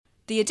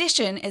The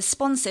edition is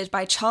sponsored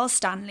by Charles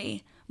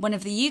Stanley, one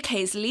of the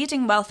UK's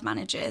leading wealth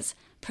managers,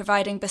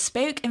 providing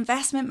bespoke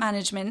investment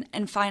management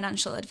and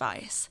financial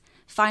advice.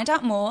 Find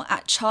out more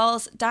at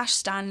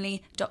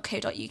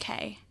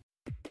charles-stanley.co.uk.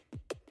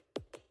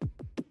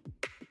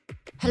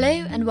 Hello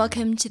and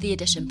welcome to the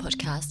Edition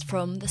podcast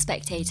from The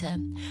Spectator.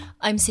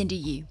 I'm Cindy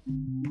Yu.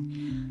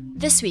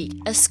 This week,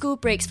 as school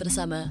breaks for the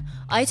summer,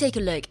 I take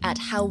a look at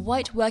how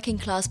white working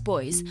class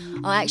boys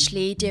are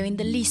actually doing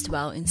the least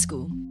well in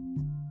school.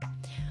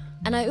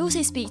 And I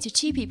also speak to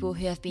two people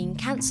who have been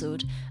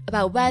cancelled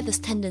about where this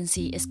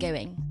tendency is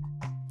going.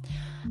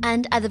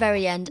 And at the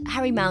very end,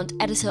 Harry Mount,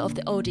 editor of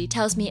the Oldie,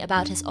 tells me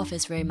about his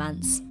office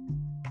romance.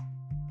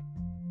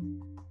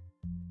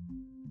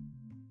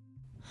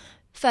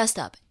 First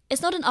up,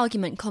 it's not an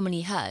argument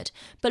commonly heard,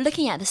 but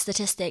looking at the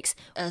statistics,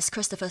 as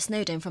Christopher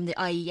Snowdon from the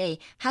IEA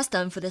has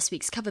done for this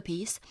week's cover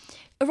piece,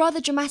 a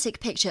rather dramatic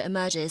picture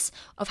emerges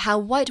of how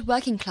white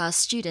working class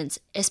students,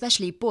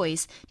 especially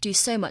boys, do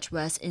so much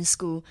worse in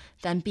school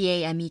than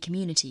BAME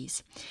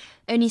communities.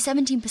 Only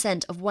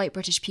 17% of white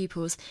British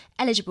pupils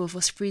eligible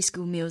for free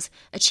school meals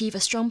achieve a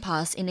strong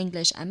pass in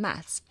English and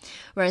maths,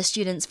 whereas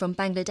students from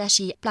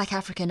Bangladeshi, Black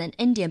African and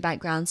Indian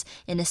backgrounds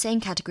in the same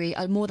category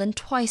are more than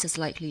twice as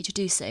likely to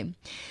do so.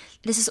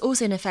 This is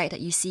also an effect that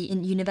you see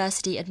in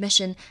university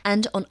admission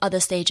and on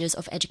other stages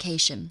of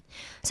education.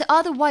 So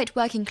are the white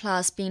working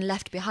class being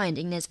left behind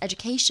in its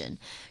education?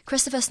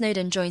 Christopher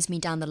Snowdon joins me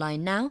down the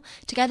line now,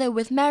 together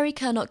with Mary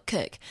Curnock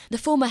Cook, the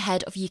former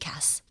head of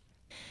Ucas.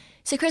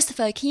 So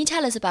Christopher, can you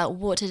tell us about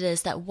what it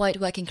is that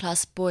white working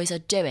class boys are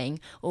doing,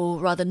 or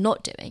rather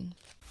not doing?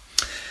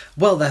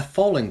 Well, they're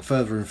falling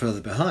further and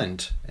further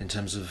behind in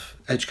terms of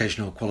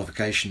educational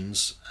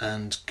qualifications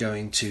and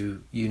going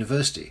to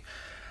university.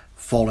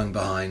 Falling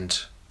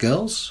behind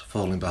girls,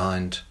 falling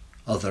behind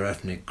other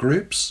ethnic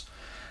groups,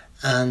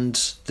 and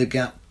the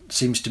gap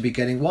seems to be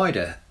getting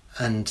wider.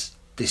 And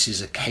this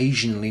is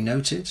occasionally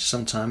noted.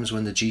 Sometimes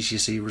when the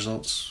GCSE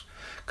results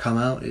come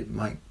out, it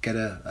might get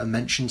a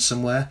mention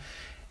somewhere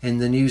in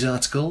the news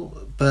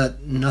article,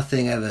 but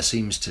nothing ever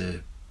seems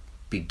to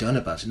be done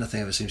about it. Nothing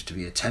ever seems to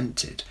be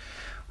attempted.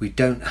 We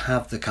don't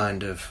have the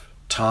kind of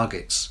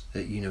targets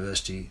at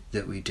university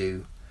that we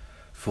do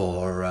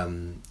for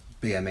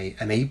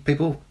BME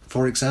people,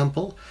 for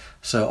example.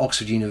 So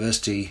Oxford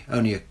University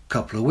only a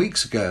couple of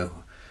weeks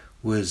ago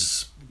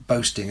was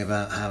boasting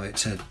about how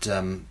it had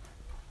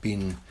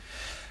been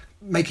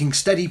making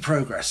steady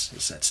progress.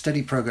 It said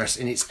steady progress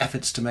in its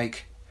efforts to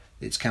make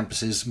its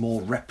campuses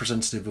more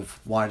representative of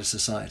wider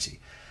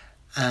society.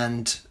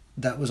 And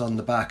that was on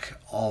the back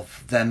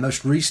of their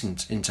most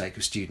recent intake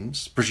of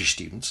students, British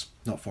students,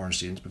 not foreign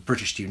students, but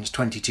British students.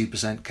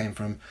 22% came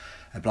from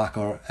a black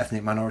or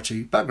ethnic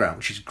minority background,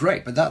 which is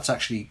great, but that's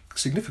actually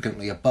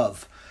significantly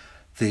above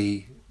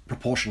the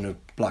proportion of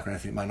black and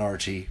ethnic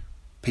minority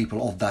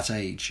people of that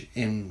age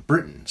in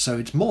Britain. So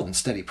it's more than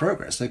steady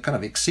progress. They've kind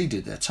of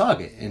exceeded their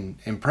target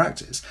in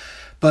practice.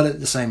 But at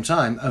the same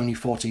time, only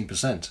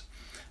 14%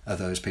 of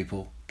those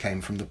people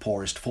came from the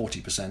poorest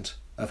 40%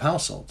 of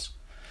households.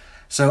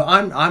 So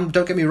I'm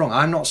don't get me wrong,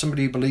 I'm not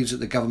somebody who believes that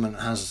the government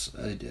has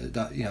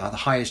the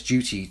highest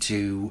duty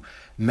to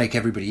make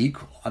everybody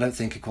equal. I don't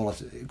think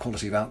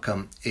equality of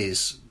outcome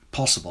is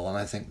possible, and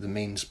I think the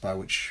means by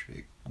which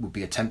it would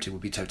be attempted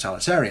would be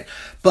totalitarian.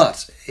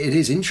 But it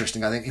is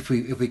interesting. I think if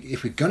we're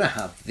going to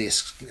have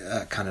this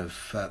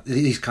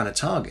these kind of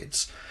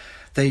targets,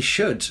 they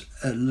should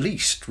at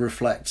least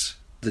reflect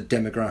the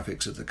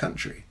demographics of the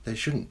country. They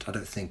shouldn't, I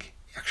don't think,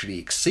 actually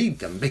exceed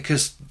them,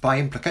 because by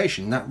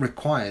implication that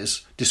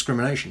requires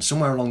discrimination.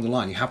 Somewhere along the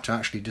line you have to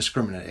actually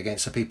discriminate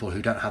against the people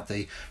who don't have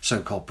the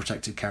so-called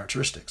protected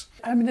characteristics.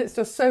 I mean, it's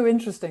just so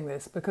interesting,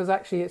 this, because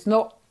actually it's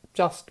not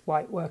just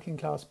white working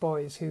class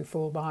boys who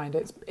fall behind,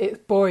 it's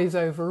boys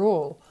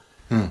overall.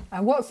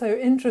 And what's so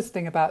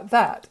interesting about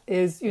that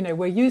is,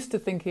 we're used to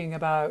thinking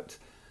about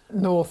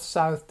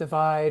north-south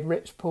divide,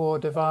 rich-poor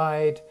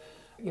divide,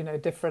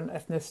 different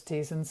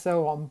ethnicities and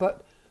so on,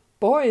 but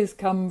boys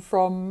come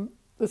from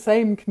the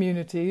same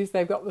communities,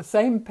 they've got the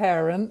same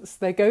parents,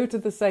 they go to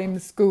the same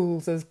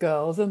schools as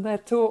girls, and they're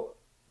taught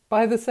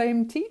by the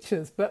same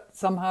teachers, but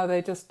somehow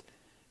they just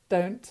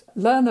don't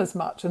learn as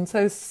much. And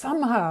so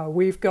somehow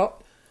we've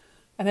got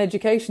an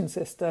education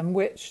system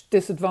which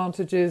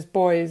disadvantages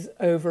boys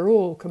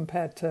overall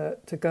compared to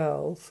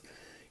girls.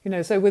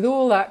 So with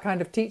all that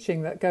kind of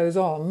teaching that goes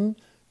on,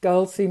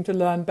 girls seem to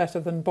learn better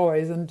than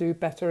boys and do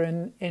better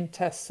in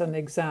tests and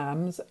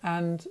exams,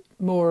 and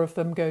more of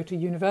them go to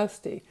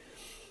university.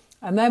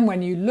 And then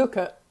when you look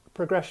at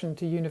progression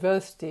to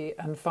university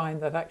and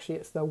find that actually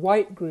it's the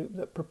white group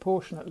that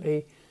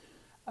proportionately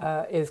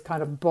is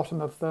kind of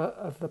bottom of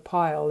the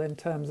pile in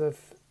terms of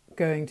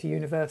going to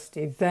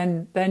university,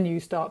 then you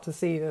start to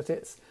see that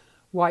it's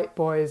white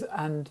boys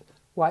and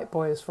white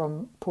boys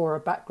from poorer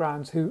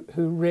backgrounds who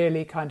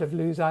really kind of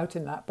lose out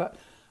in that. But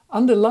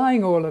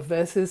underlying all of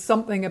this is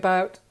something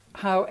about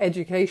how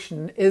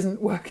education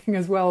isn't working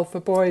as well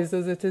for boys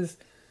as it is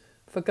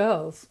for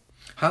girls.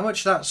 How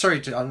much that,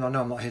 I know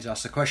I'm not here to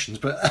ask the questions,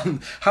 but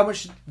how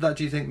much that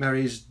do you think,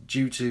 Mary, is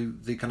due to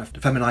the kind of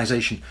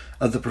feminisation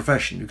of the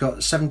profession? We've got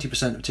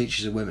 70% of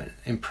teachers are women.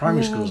 In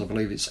primary schools, I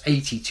believe it's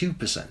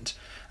 82%.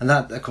 And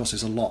that, of course,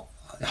 is a lot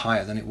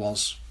higher than it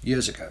was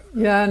years ago.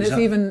 Yeah, and it's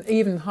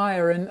even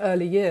higher in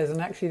early years. And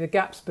actually the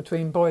gaps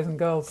between boys and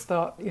girls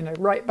start,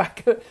 right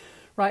back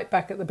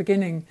at the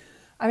beginning.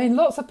 I mean,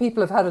 lots of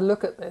people have had a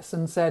look at this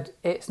and said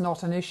it's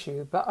not an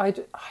issue. But I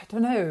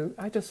don't know.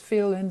 I just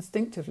feel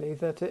instinctively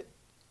that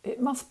it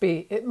must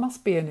be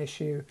an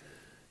issue.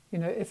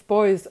 If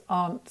boys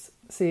aren't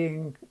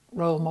seeing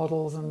role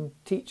models and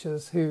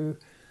teachers who,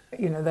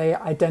 they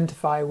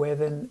identify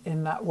with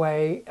in that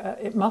way,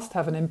 it must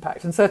have an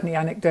impact. And certainly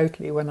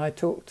anecdotally, when I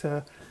talk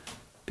to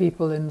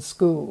people in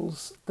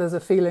schools, there's a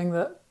feeling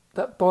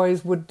that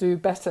boys would do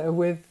better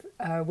with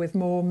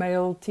more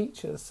male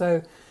teachers.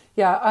 So,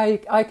 yeah,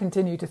 I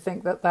continue to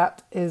think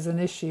that is an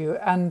issue.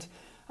 And,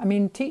 I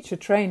mean, teacher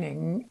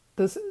training,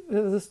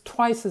 there's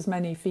twice as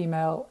many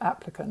female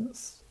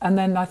applicants, and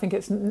then I think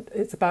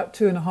it's about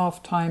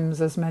 2.5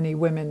 times as many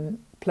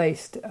women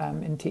placed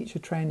in teacher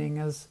training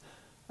as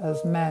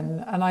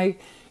men. And I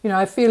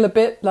feel a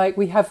bit like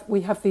we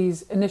have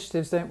these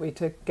initiatives, don't we,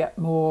 to get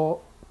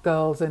more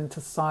girls into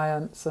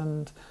science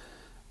and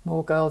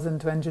more girls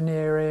into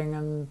engineering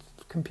and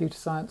computer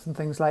science and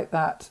things like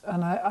that.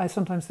 And I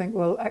sometimes think,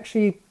 well,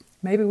 actually,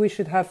 maybe we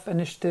should have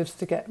initiatives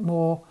to get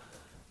more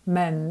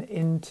men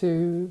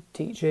into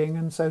teaching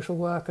and social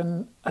work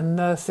and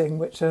nursing,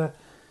 which are,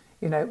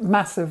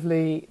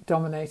 massively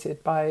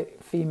dominated by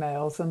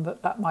females, and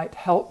that might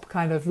help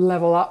kind of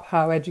level up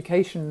how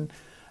education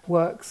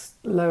works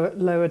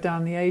lower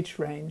down the age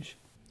range.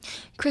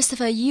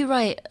 Christopher, you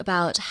write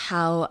about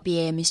how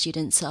BAME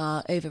students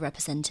are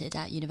overrepresented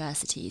at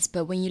universities,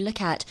 but when you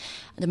look at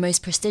the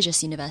most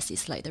prestigious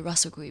universities like the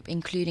Russell Group,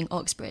 including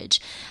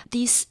Oxbridge,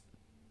 these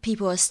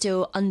people are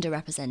still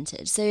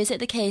underrepresented. So is it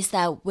the case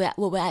that what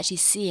we're actually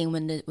seeing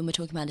when we're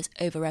talking about this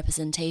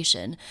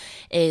overrepresentation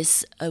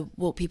is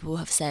what people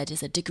have said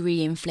is a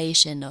degree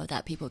inflation, or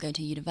that people are going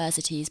to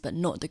universities but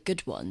not the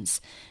good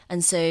ones?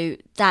 And so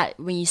that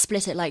when you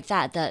split it like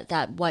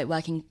that white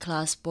working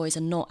class boys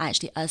are not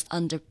actually as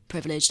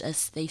underprivileged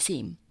as they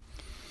seem?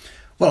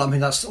 Well, I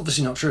mean, that's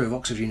obviously not true of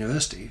Oxford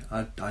University.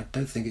 I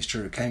don't think it's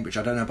true of Cambridge.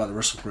 I don't know about the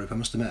Russell Group. I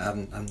must admit I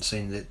haven't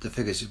seen the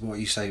figures. What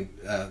you say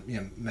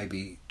may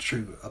be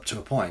true up to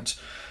a point.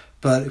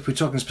 But if we're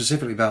talking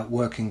specifically about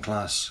working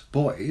class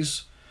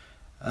boys,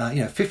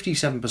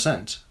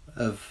 57%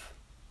 of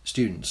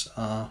students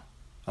are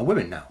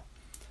women now.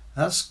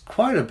 That's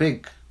quite a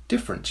big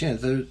difference.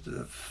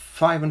 The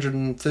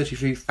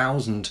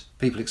 533,000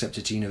 people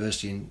accepted to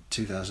university in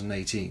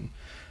 2018.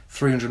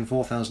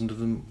 304,000 of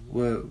them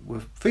were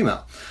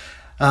female.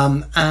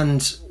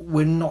 And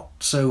we're not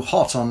so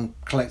hot on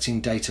collecting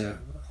data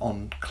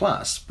on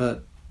class,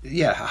 but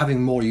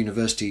having more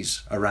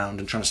universities around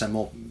and trying to send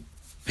more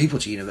people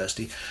to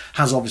university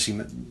has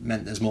obviously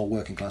meant there's more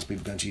working class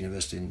people going to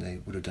university than they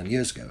would have done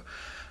years ago.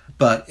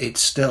 But it's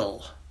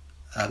still,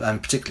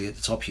 and particularly at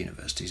the top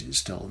universities, it's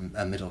still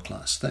a middle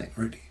class thing,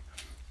 really.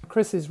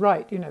 Chris is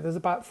right. There's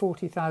about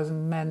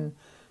 40,000 men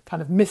kind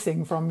of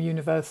missing from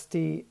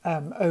university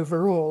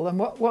overall. And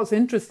what's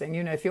interesting,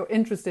 if you're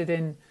interested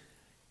in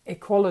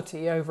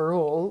equality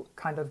overall,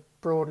 kind of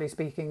broadly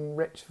speaking,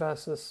 rich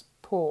versus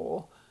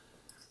poor,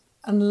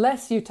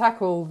 unless you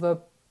tackle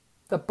the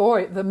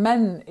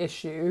men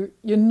issue,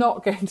 you're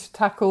not going to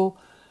tackle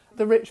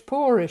the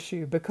rich-poor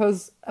issue,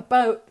 because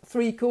about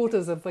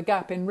 3/4 of the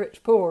gap in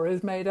rich-poor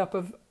is made up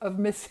of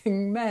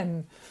missing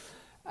men.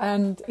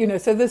 And,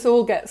 so this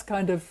all gets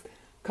kind of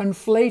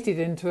conflated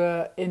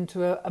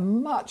into a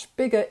much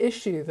bigger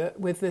issue, that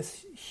with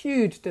this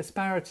huge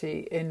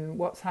disparity in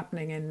what's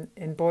happening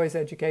in boys'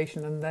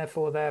 education and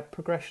therefore their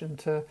progression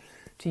to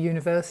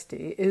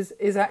university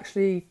is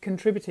actually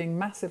contributing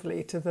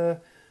massively to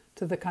the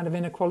kind of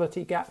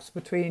inequality gaps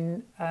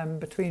between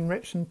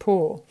rich and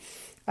poor.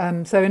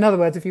 So in other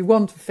words, if you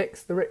want to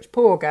fix the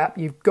rich-poor gap,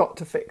 you've got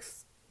to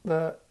fix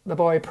the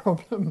boy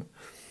problem.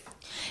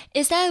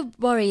 Is there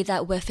worry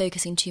that we're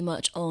focusing too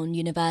much on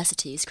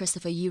universities?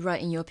 Christopher, you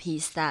write in your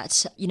piece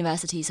that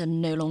universities are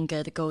no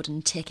longer the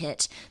golden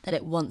ticket that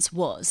it once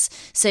was.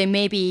 So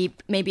maybe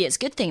it's a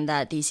good thing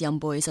that these young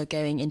boys are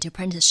going into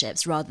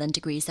apprenticeships rather than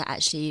degrees that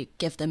actually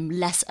give them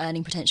less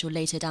earning potential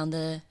later down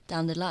the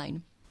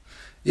line.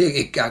 Yeah,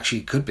 it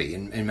actually could be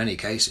in many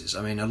cases.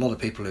 I mean, a lot of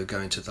people who go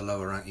into the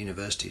lower ranked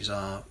universities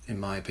are, in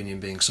my opinion,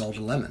 being sold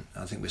a lemon.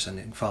 I think we're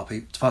sending far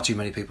too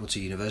many people to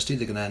university.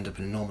 They're going to end up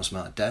in an enormous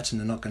amount of debt,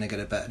 and they're not going to get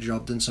a better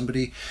job than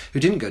somebody who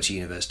didn't go to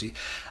university.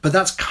 But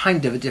that's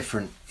kind of a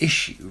different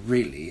issue,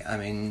 really. I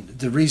mean,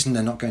 the reason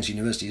they're not going to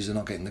university is they're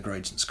not getting the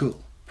grades in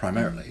school,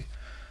 primarily.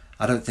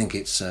 I don't think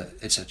it's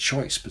a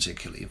choice,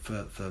 particularly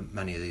for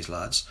many of these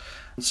lads.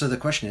 So the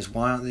question is,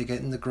 why aren't they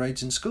getting the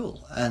grades in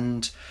school?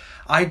 And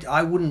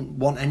I wouldn't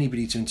want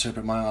anybody to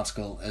interpret my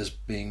article as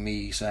being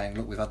me saying,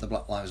 look, we've had the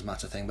Black Lives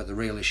Matter thing, but the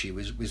real issue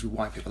is with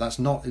white people. That's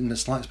not in the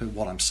slightest bit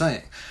what I'm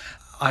saying.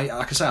 like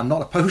I say, I'm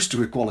not opposed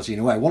to equality in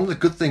a way. One of the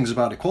good things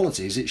about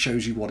equality is it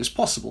shows you what is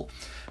possible.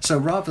 So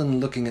rather than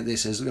looking at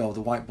this as, the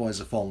white boys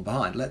have fallen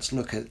behind, let's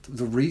look at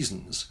the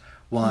reasons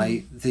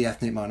why the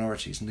ethnic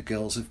minorities and the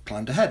girls have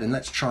climbed ahead, and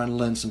let's try and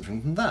learn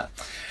something from that.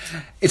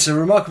 It's a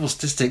remarkable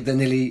statistic that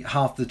nearly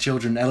half the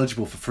children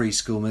eligible for free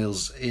school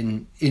meals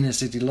in inner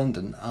city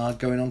London are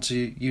going on to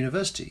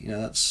university.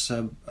 That's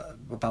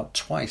about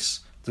twice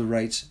the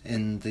rate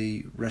in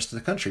the rest of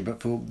the country.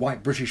 But for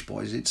white British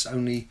boys, it's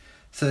only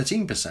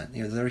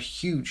 13%. There are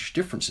huge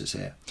differences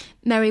here.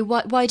 Mary,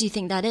 why do you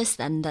think that is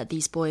then, that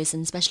these boys,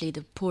 and especially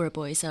the poorer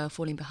boys, are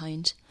falling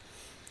behind?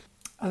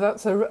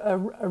 That's a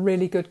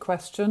really good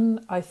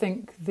question. I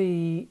think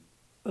the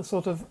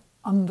sort of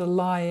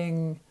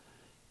underlying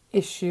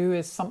issue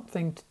is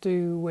something to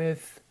do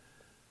with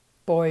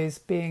boys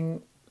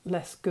being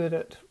less good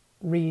at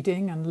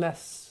reading and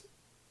less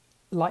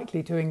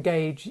likely to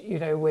engage,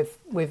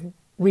 with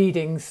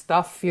reading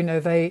stuff.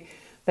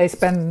 They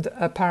spend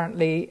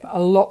apparently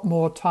a lot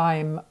more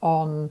time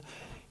on,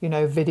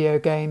 video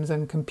games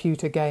and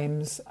computer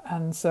games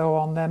and so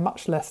on. They're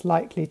much less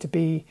likely to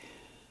be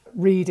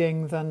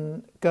reading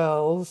than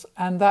girls,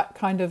 and that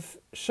kind of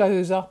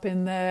shows up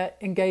in their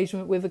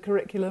engagement with the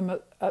curriculum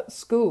at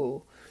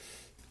school.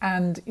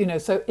 And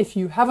so if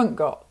you haven't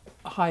got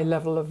a high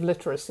level of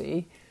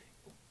literacy,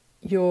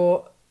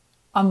 you're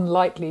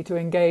unlikely to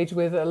engage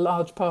with a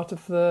large part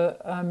of the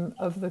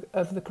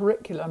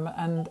curriculum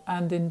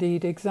and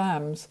indeed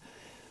exams.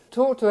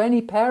 Talk to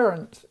any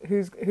parent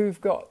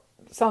who've got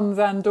sons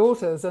and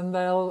daughters, and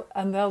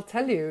they'll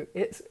tell you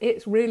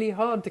it's really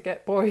hard to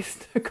get boys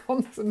to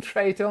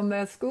concentrate on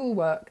their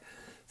schoolwork.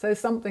 So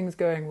something's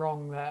going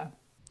wrong there.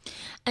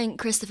 And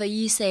Christopher,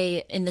 you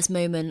say in this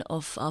moment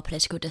of our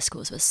political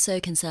discourse, we're so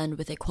concerned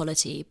with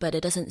equality, but it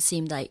doesn't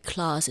seem like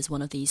class is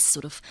one of these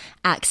sort of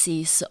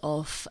axes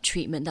of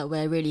treatment that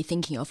we're really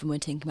thinking of when we're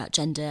thinking about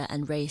gender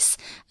and race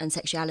and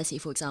sexuality,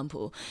 for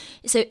example.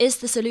 So is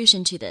the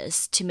solution to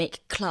this to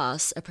make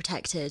class a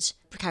protected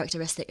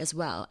characteristic as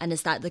well? And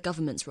is that the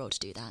government's role to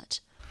do that?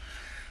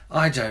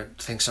 I don't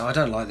think so. I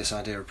don't like this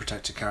idea of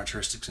protected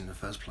characteristics in the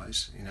first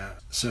place,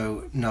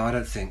 So, no, I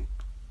don't think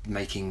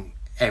making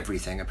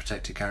everything a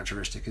protected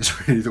characteristic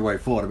is really the way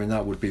forward.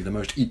 That would be the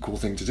most equal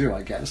thing to do,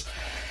 I guess.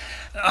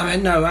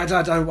 No, I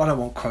don't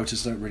want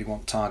quotas. I don't really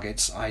want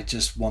targets. I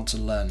just want to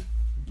learn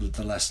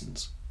the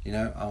lessons.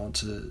 I want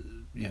to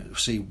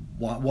see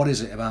what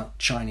is it about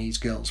Chinese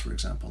girls, for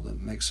example, that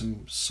makes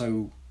them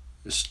so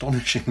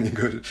astonishingly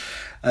good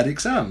at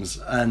exams.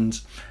 And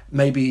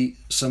maybe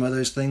some of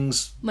those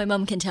things my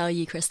mum can tell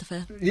you,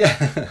 Christopher.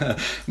 Yeah.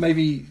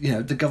 Maybe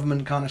the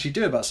government can't actually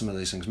do about some of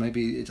those things.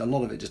 Maybe a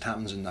lot of it just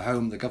happens in the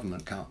home. The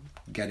government can't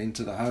get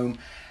into the home,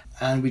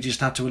 and we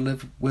just have to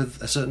live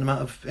with a certain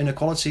amount of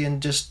inequality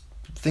and just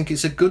think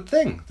it's a good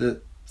thing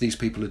that these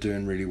people are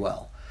doing really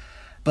well.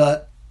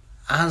 But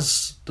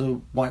as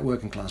the white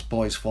working class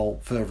boys fall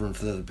further and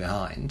further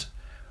behind,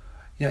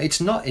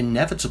 it's not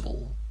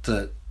inevitable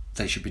that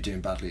they should be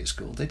doing badly at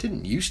school. They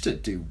didn't used to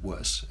do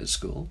worse at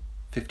school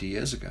 50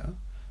 years ago.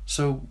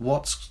 So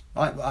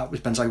it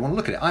depends how you want to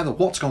look at it. Either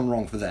what's gone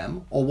wrong for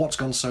them or what's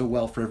gone so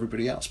well for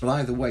everybody else. But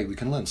either way, we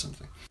can learn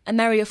something. And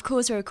Mary, of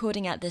course, we're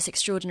recording at this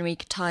extraordinary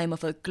time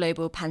of a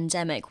global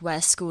pandemic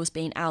where school's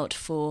been out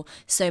for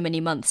so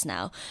many months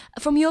now.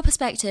 From your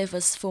perspective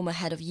as former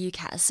head of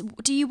Ucas,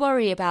 do you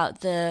worry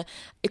about the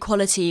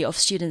equality of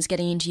students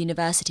getting into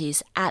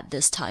universities at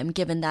this time,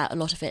 given that a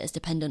lot of it is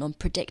dependent on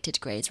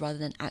predicted grades rather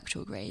than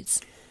actual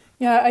grades?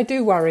 Yeah, I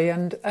do worry,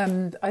 and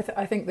I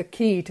think the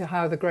key to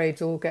how the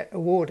grades all get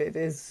awarded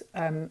is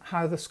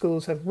how the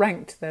schools have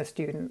ranked their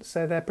students.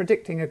 So they're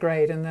predicting a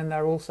grade, and then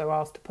they're also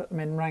asked to put them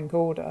in rank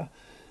order.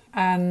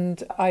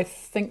 And I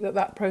think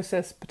that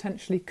process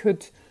potentially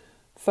could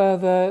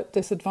further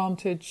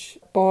disadvantage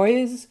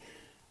boys.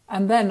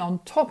 And then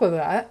on top of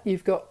that,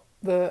 you've got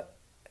the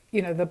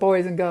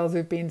boys and girls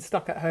who've been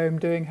stuck at home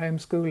doing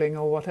homeschooling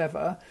or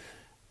whatever.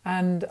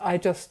 And I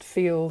just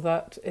feel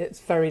that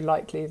it's very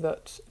likely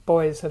that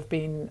boys have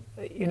been,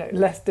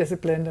 less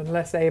disciplined and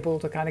less able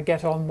to kind of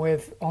get on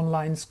with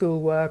online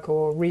schoolwork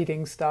or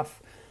reading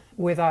stuff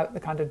without the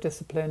kind of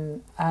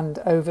discipline and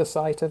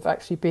oversight of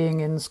actually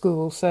being in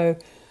school. So,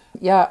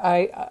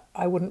 yeah,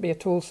 I wouldn't be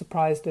at all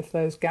surprised if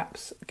those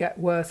gaps get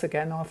worse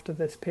again after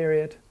this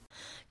period.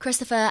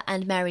 Christopher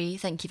and Mary,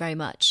 thank you very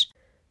much.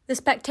 The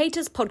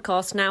Spectator's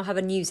podcast now have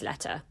a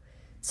newsletter.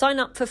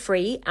 Sign up for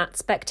free at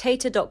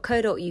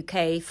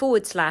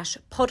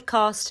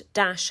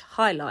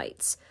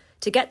spectator.co.uk/podcast-highlights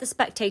to get the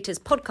Spectator's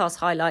podcast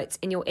highlights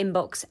in your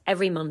inbox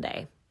every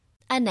Monday.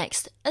 And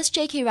next, as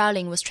J.K.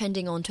 Rowling was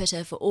trending on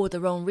Twitter for all the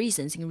wrong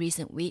reasons in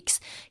recent weeks,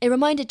 it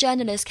reminded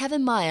journalist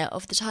Kevin Meyer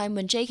of the time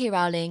when J.K.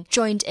 Rowling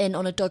joined in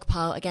on a dog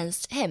pile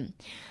against him.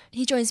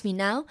 He joins me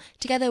now,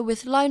 together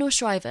with Lionel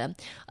Shriver,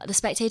 the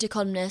Spectator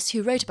columnist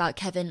who wrote about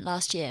Kevin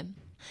last year.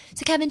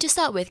 So Kevin, to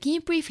start with, can you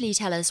briefly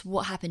tell us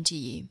what happened to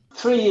you?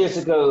 3 years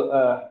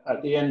ago,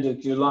 at the end of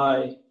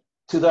July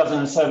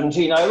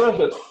 2017, I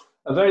wrote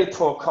a very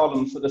poor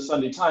column for the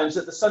Sunday Times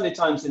at the Sunday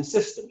Times'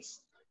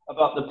 insistence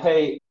about the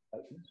pay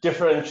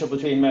differential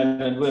between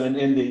men and women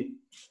in the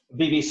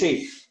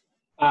BBC.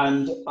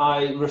 And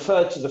I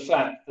referred to the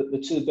fact that the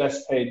two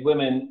best paid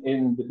women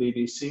in the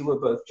BBC were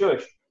both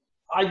Jewish.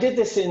 I did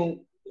this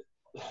in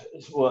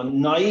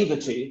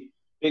naivety,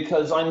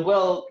 because I'm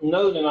well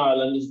known in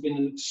Ireland as being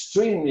an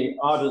extremely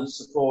ardent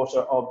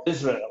supporter of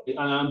Israel, and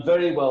I'm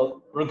very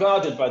well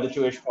regarded by the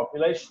Jewish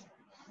population.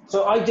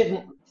 So I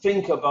didn't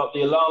think about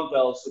the alarm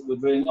bells that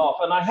would ring off.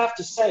 And I have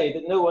to say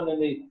that no one in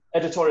the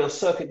editorial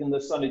circuit in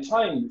the Sunday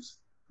Times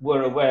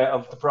were aware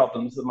of the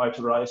problems that might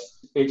arise.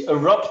 It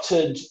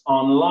erupted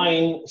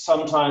online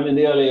sometime in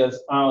the earlier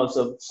hours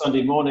of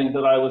Sunday morning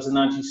that I was an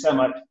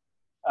anti-Semite,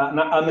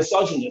 a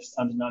misogynist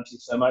and an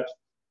anti-Semite,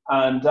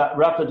 and that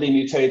rapidly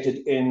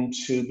mutated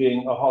into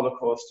being a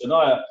Holocaust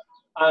denier.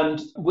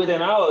 And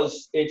within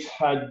hours, it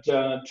had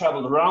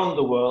traveled around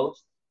the world.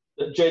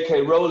 That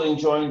J.K. Rowling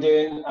joined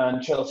in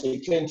and Chelsea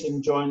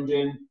Clinton joined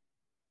in.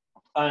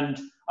 And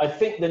I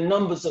think the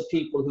numbers of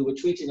people who were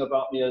tweeting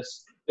about me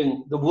as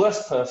being the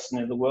worst person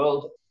in the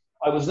world,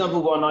 I was number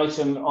one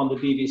item on the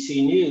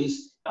BBC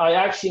News. I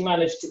actually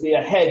managed to be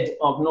ahead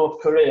of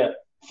North Korea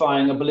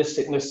firing a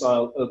ballistic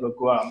missile over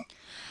Guam.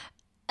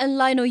 And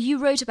Lionel, you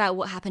wrote about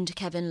what happened to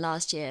Kevin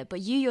last year, but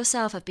you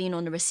yourself have been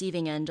on the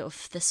receiving end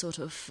of this sort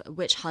of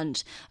witch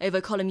hunt over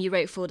a column you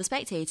wrote for The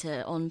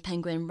Spectator on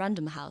Penguin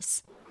Random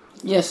House.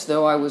 Yes,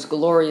 though I was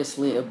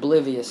gloriously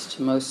oblivious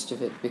to most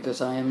of it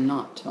because I am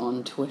not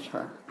on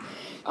Twitter.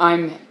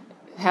 I'm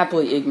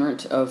happily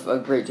ignorant of a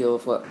great deal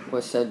of what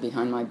was said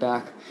behind my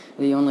back.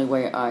 The only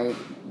way I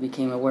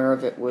became aware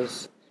of it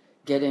was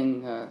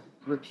getting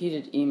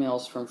repeated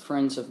emails from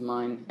friends of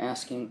mine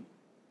asking,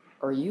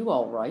 "Are you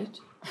all right?"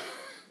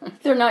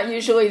 They're not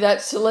usually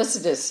that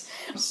solicitous,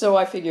 so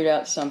I figured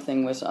out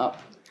something was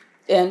up.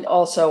 And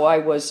also I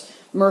was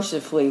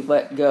mercifully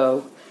let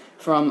go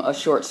from a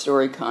short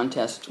story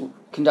contest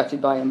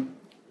conducted by a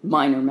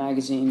minor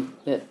magazine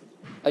that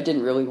I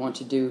didn't really want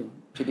to do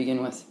to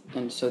begin with.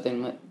 And so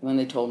then when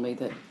they told me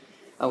that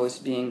I was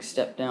being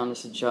stepped down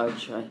as a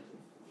judge,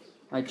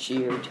 I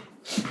cheered.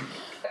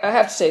 I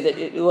have to say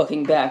that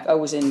looking back, I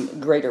was in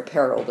greater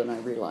peril than I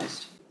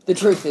realized. The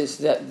truth is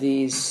that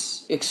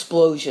these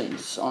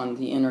explosions on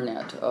the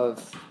internet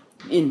of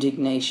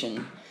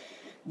indignation,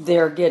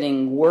 they're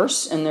getting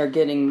worse and they're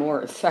getting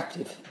more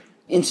effective.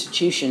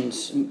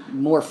 Institutions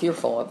more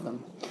fearful of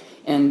them,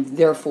 and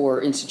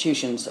therefore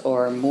institutions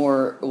are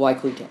more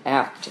likely to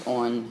act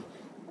on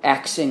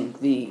axing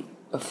the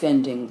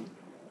offending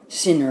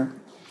sinner.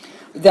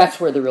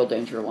 That's where the real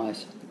danger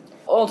lies.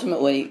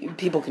 Ultimately,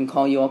 people can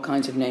call you all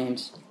kinds of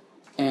names,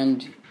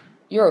 and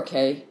you're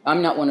okay.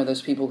 I'm not one of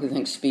those people who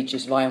thinks speech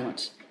is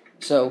violence.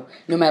 So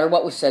no matter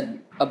what was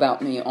said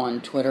about me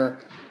on Twitter,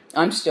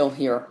 I'm still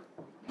here.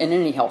 And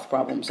any health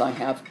problems I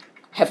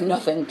have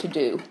nothing to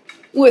do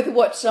with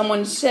what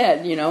someone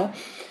said, you know.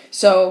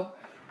 So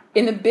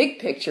in the big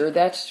picture,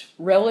 that's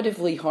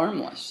relatively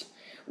harmless.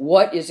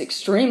 What is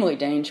extremely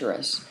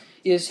dangerous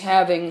is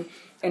having,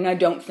 and I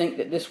don't think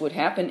that this would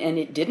happen, and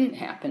it didn't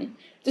happen,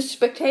 the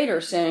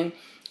Spectator saying,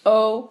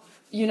 oh,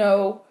 you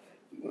know,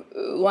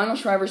 Lionel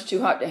Shriver's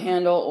too hot to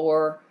handle,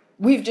 or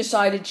we've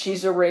decided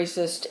she's a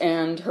racist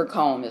and her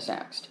column is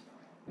axed.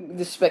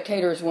 The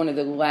Spectator is one of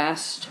the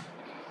last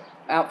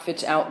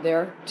outfits out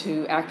there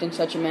to act in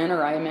such a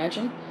manner, I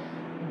imagine.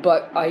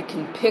 But I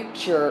can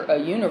picture a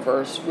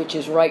universe which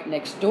is right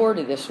next door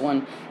to this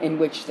one in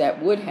which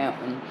that would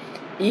happen,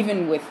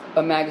 even with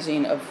a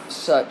magazine of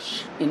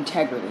such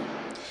integrity.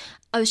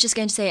 I was just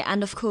going to say,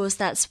 and of course,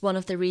 that's one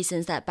of the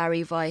reasons that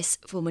Barry Weiss,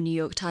 former New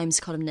York Times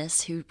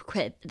columnist who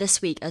quit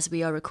this week as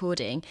we are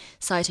recording,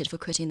 cited for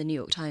quitting the New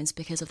York Times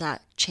because of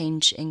that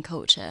change in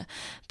culture.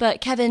 But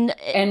Kevin...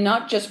 And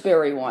not just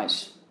Barry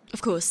Weiss.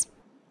 Of course.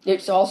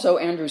 It's also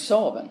Andrew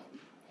Sullivan,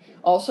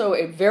 also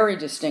a very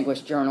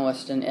distinguished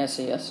journalist and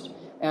essayist,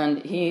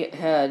 and he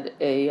had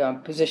a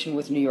position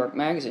with New York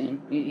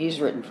Magazine.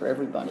 He's written for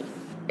everybody.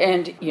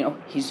 And, you know,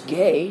 he's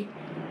gay,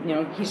 you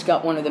know, he's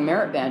got one of the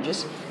merit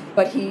badges,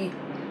 but he,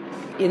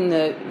 in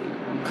the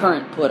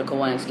current political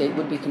landscape,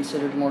 would be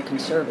considered more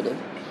conservative,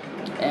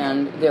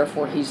 and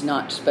therefore he's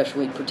not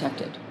specially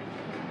protected.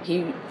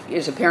 He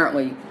is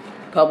apparently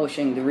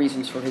publishing the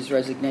reasons for his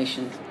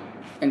resignation,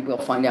 and we'll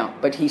find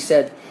out. But he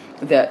said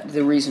that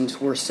the reasons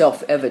were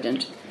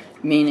self-evident,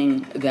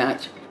 meaning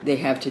that they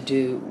have to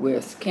do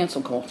with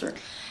cancel culture.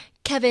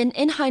 Kevin,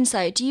 in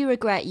hindsight, do you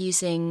regret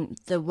using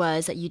the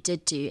words that you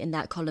did do in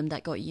that column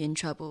that got you in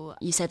trouble?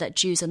 You said that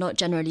Jews are not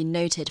generally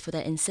noted for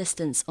their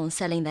insistence on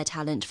selling their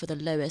talent for the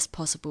lowest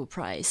possible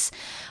price.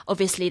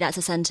 Obviously, that's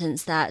a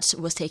sentence that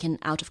was taken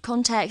out of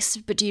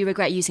context, but do you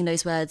regret using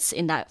those words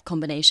in that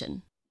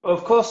combination?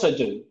 Of course I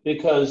do,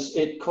 because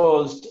it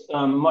caused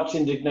much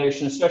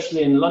indignation,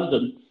 especially in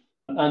London,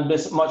 and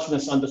much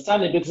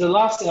misunderstanding, because the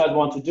last thing I'd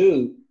want to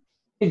do,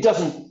 it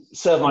doesn't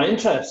serve my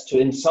interest to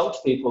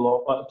insult people,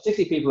 or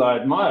particularly people I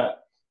admire.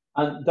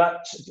 And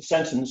that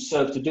sentence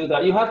served to do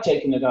that. You have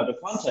taken it out of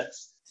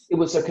context. It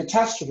was a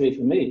catastrophe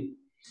for me.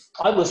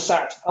 I was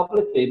sacked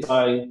publicly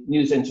by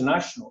News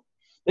International.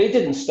 They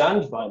didn't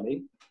stand by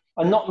me.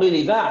 And not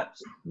merely that,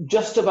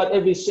 just about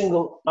every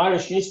single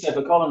Irish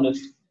newspaper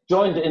columnist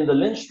joined in the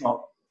lynch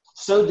mob.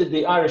 So did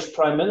the Irish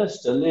Prime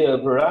Minister, Leo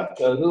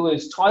Varadkar, who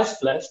is twice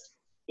blessed,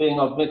 being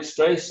of mixed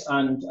race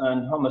and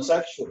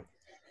homosexual.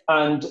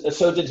 And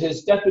so did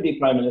his Deputy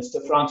Prime Minister,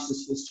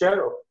 Francis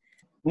Fitzgerald.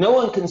 No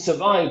one can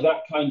survive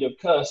that kind of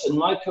curse, and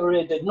my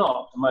career did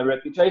not, my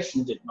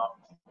reputation did not.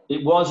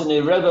 It was an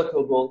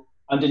irrevocable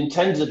and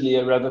intendedly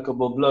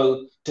irrevocable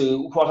blow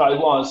to what I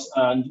was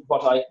and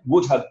what I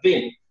would have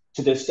been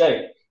to this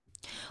day.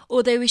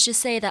 Although we should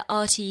say that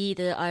RTE,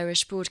 the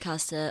Irish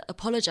broadcaster,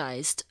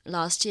 apologised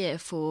last year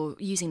for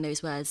using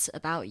those words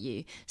about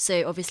you.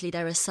 So obviously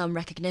there is some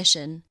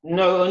recognition.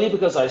 No, only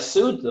because I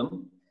sued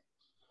them.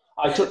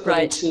 I took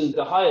them to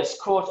the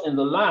highest court in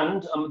the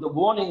land, and the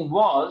warning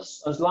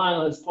was, as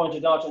Lionel has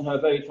pointed out in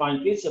her very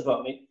fine piece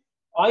about me,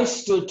 I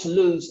stood to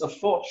lose a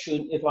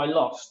fortune if I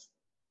lost.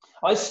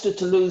 I stood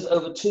to lose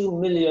over 2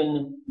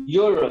 million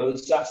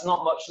euros, that's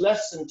not much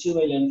less than £2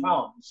 million,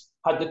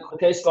 had the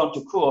case gone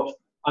to court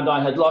and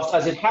I had lost.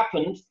 As it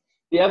happened,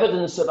 the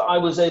evidence that I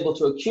was able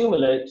to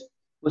accumulate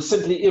was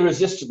simply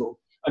irresistible,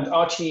 and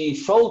RTE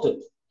folded.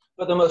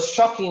 But the most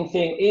shocking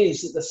thing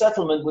is that the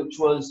settlement, which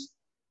was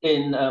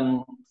in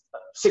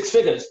 6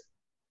 figures,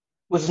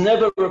 was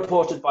never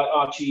reported by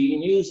RTE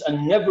News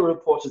and never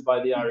reported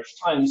by the Irish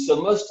Times.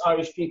 So most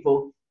Irish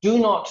people do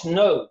not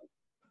know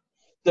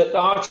that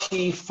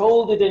RTE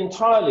folded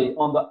entirely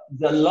on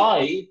the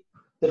lie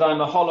that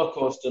I'm a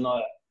Holocaust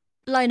denier.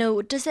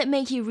 Lionel, does it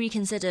make you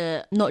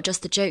reconsider not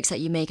just the jokes that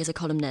you make as a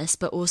columnist,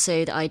 but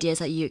also the ideas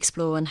that you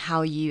explore and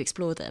how you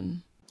explore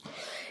them?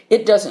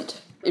 It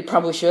doesn't. It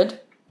probably should,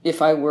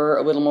 if I were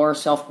a little more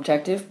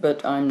self-protective,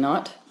 but I'm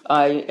not.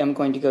 I am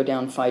going to go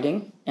down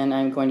fighting, and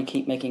I'm going to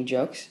keep making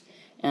jokes.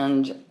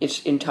 And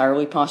it's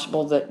entirely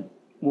possible that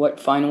what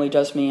finally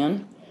does me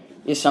in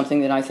is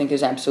something that I think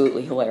is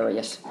absolutely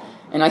hilarious.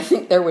 And I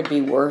think there would be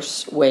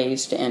worse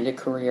ways to end a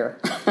career.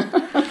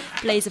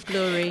 Blaze of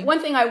glory. One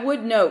thing I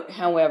would note,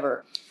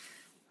 however,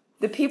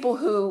 the people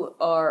who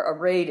are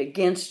arrayed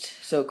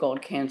against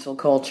so-called cancel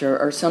culture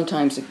are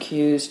sometimes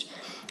accused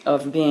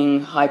of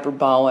being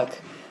hyperbolic.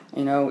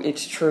 You know,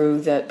 it's true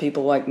that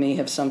people like me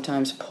have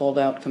sometimes pulled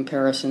out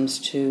comparisons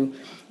to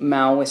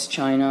Maoist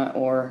China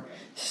or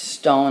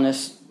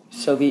Stalinist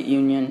Soviet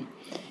Union.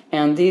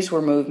 And these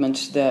were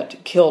movements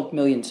that killed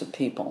millions of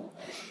people.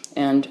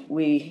 And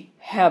we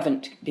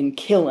haven't been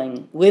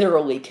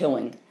literally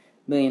killing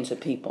millions of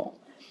people.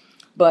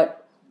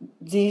 But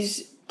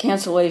these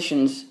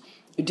cancellations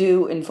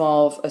do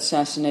involve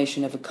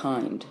assassination of a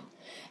kind.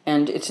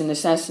 And it's an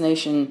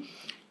assassination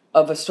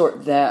of a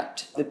sort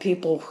that the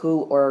people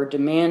who are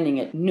demanding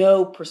it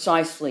know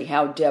precisely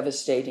how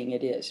devastating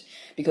it is.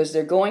 Because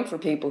they're going for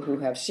people who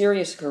have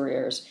serious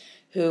careers,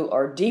 who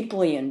are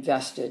deeply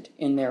invested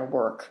in their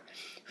work,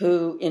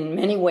 who in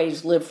many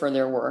ways live for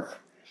their work.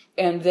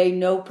 And they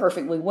know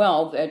perfectly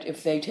well that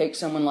if they take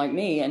someone like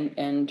me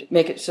and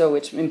make it so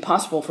it's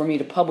impossible for me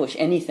to publish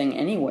anything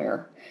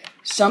anywhere,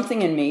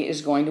 something in me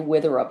is going to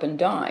wither up and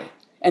die.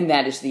 And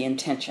that is the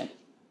intention.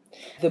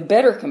 The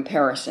better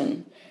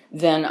comparison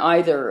than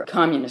either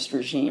communist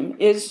regime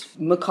is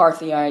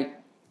McCarthyite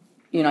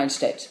United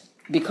States.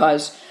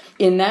 Because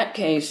in that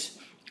case,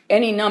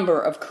 any number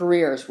of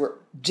careers were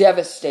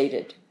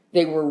devastated.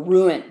 They were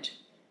ruined.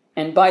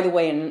 And by the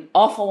way, an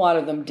awful lot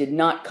of them did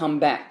not come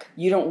back.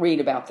 You don't read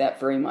about that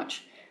very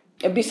much.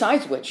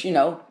 Besides which, you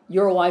know,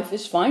 your life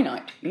is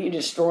finite. You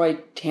destroy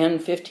 10,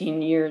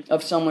 15 years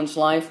of someone's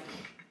life.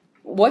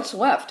 What's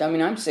left? I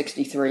mean, I'm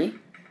 63.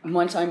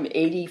 Once I'm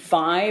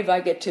 85, I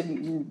get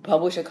to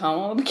publish a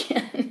column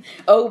again.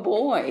 Oh,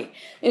 boy.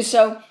 And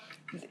so,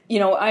 you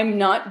know, I'm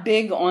not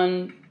big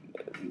on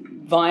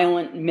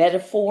violent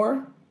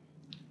metaphor.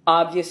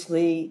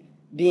 Obviously,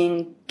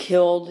 being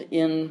killed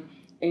in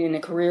a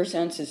career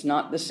sense is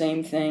not the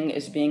same thing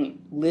as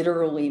being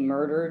literally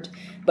murdered,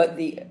 but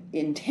the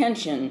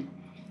intention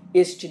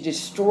is to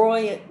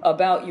destroy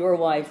about your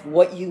life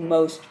what you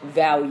most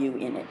value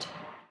in it.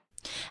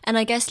 And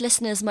I guess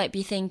listeners might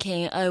be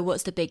thinking, oh,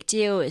 what's the big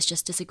deal? It's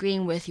just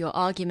disagreeing with your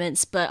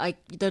arguments. But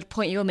the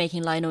point you're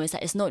making, Lionel, is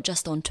that it's not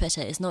just on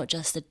Twitter. It's not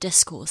just a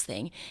discourse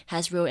thing. It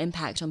has real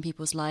impact on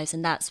people's lives.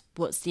 And that's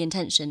what the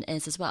intention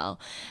is as well.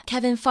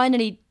 Kevin,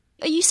 finally,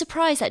 are you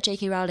surprised that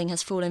J.K. Rowling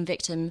has fallen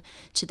victim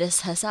to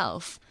this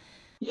herself?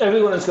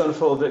 Everyone is going to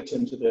fall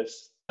victim to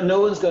this.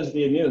 No one's going to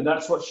be immune.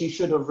 That's what she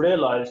should have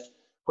realised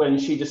when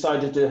she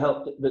decided to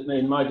help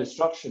in my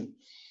destruction.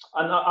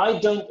 And I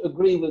don't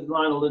agree with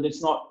Lionel that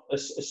it's not a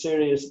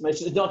serious,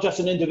 it's not just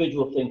an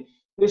individual thing.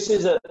 This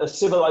is a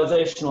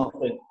civilizational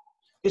thing.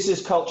 This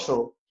is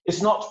cultural.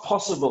 It's not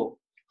possible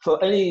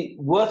for any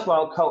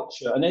worthwhile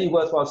culture and any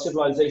worthwhile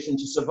civilization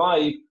to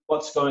survive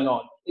what's going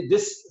on.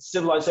 This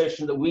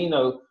civilization that we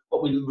know,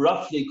 what we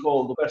roughly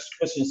call the West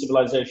Christian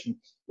civilization,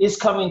 is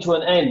coming to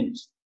an end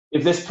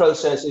if this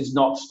process is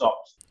not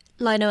stopped.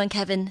 Lionel and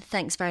Kevin,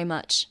 thanks very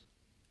much.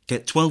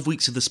 Get 12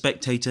 weeks of The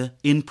Spectator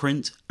in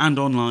print and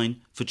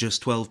online for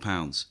just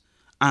 £12.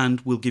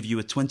 And we'll give you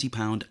a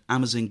 £20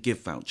 Amazon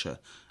gift voucher,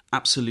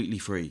 absolutely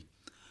free.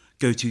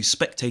 go to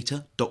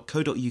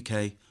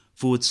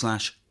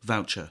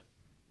spectator.co.uk/voucher.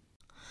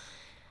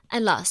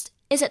 And last,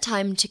 is it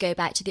time to go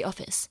back to the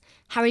office?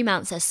 Harry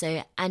Mount says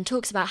so and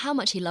talks about how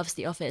much he loves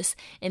the office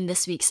in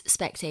this week's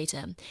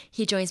Spectator.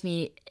 He joins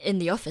me in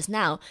the office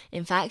now,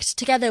 in fact,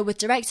 together with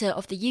director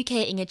of the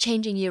UK in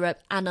Changing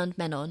Europe Anand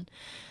Menon.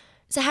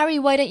 So Harry,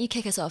 why don't you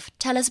kick us off?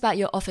 Tell us about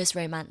your office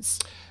romance.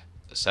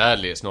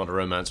 Sadly, it's not a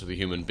romance with a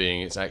human being,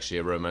 it's actually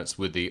a romance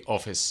with the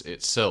office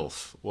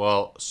itself.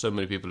 While so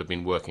many people have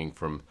been working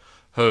from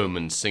home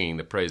and singing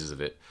the praises of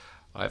it,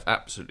 I've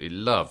absolutely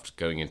loved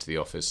going into the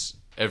office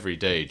every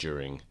day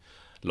during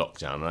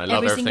lockdown, and I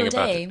love everything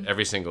about it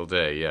every single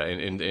day. Yeah,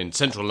 in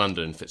central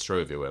London,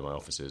 Fitzrovia, where my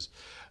office is,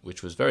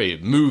 which was very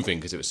moving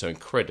because it was so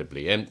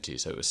incredibly empty.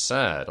 So it was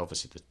sad,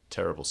 obviously the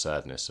terrible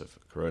sadness of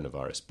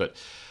coronavirus. But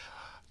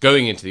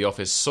going into the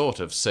office sort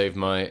of saved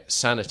my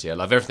sanity. I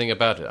love everything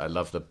about it. I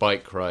love the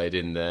bike ride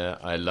in there.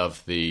 I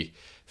love the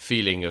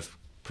feeling of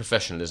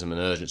professionalism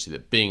and urgency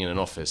that being in an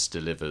office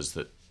delivers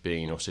that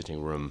being in your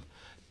sitting room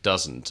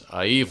doesn't.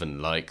 I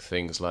even like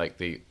things like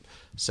the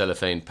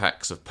cellophane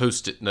packs of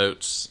post-it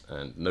notes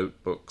and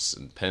notebooks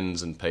and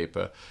pens and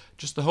paper,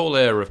 just the whole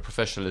air of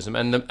professionalism.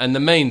 And the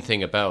main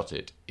thing about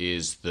it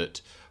is that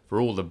for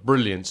all the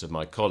brilliance of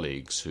my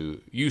colleagues who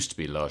used to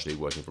be largely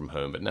working from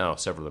home, but now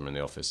several of them in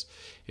the office,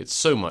 it's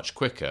so much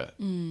quicker.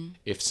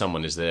 If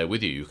someone is there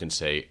with you, you can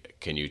say,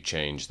 can you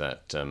change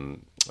that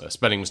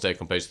spelling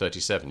mistake on page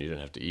 37? You don't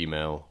have to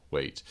email,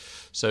 wait.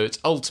 So it's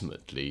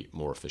ultimately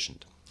more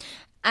efficient.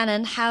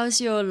 Anand,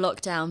 how's your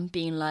lockdown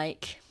been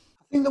like?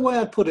 I think the way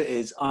I'd put it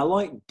is I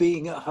like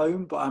being at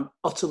home, but I'm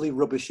utterly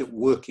rubbish at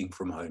working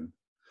from home.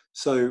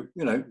 So,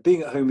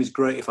 being at home is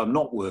great if I'm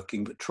not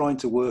working, but trying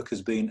to work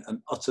has been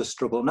an utter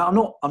struggle.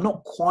 Now, I'm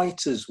not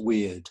quite as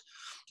weird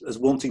as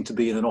wanting to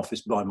be in an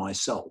office by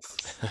myself.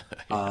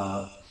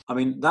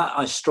 That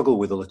I struggle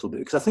with a little bit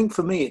because I think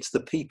for me, it's the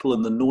people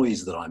and the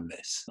noise that I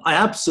miss. I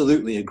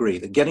absolutely agree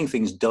that getting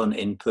things done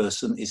in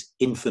person is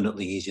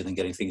infinitely easier than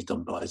getting things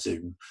done by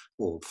Zoom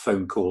or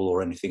phone call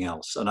or anything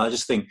else. And I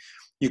just think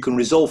you can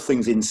resolve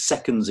things in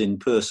seconds in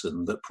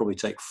person that probably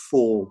take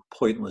 4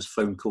 pointless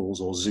phone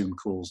calls or Zoom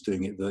calls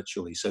doing it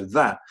virtually. So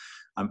that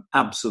I'm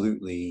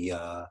absolutely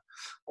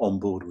on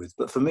board with.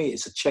 But for me,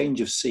 it's a change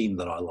of scene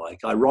that I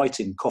like. I write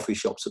in coffee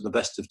shops at the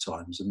best of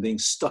times, and being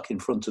stuck in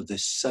front of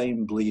this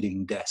same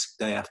bleeding desk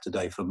day after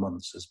day for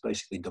months has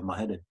basically done my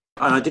head in.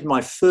 And I did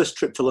my first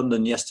trip to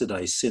London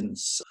yesterday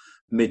since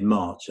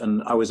mid-March,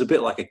 and I was a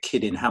bit like a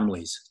kid in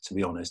Hamleys, to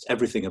be honest.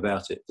 Everything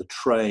about it, the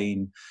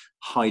train,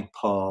 Hyde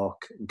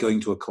Park, going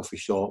to a coffee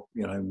shop,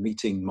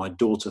 meeting my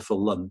daughter for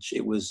lunch.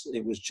 It was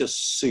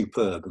just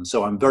superb. And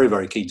so I'm very,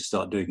 very keen to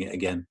start doing it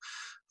again.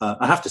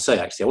 I have to say,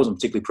 actually, I wasn't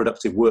particularly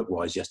productive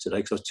work-wise yesterday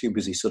because I was too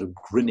busy sort of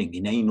grinning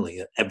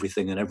inanely at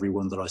everything and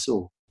everyone that I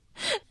saw.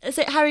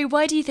 So, Harry,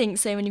 why do you think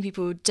so many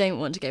people don't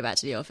want to go back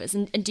to the office?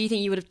 And do you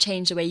think you would have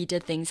changed the way you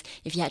did things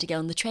if you had to get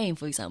on the train,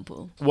 for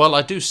example? Well,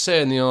 I do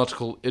say in the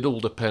article, it all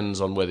depends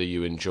on whether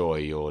you enjoy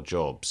your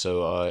job.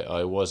 So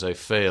I was a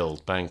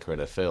failed banker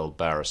and a failed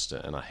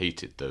barrister, and I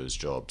hated those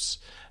jobs.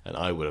 And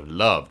I would have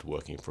loved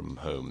working from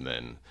home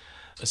then.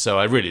 So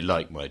I really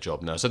like my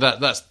job now. So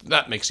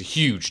that makes a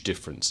huge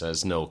difference.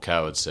 As Noel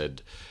Coward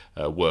said,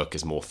 work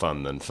is more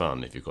fun than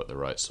fun if you've got the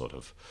right sort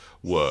of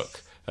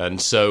work.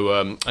 And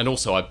so, and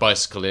also I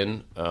bicycle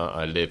in.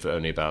 I live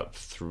only about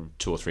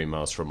 2 or 3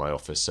 miles from my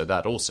office. So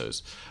that also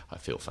is, I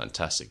feel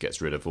fantastic.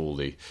 Gets rid of all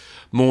the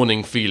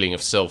morning feeling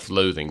of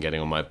self-loathing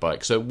getting on my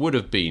bike. So it would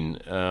have been,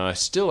 I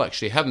still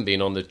actually haven't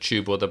been on the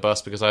tube or the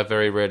bus because I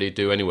very rarely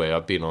do anyway.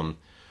 I've been on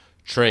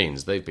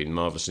trains. They've been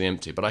marvellously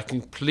empty. But I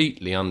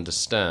completely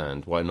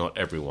understand why not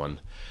everyone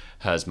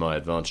has my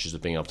advantages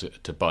of being able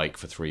to bike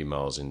for 3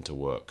 miles into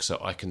work. So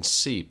I can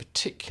see,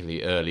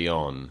 particularly early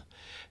on,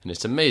 and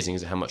it's amazing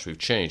how much we've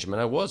changed.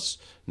 I was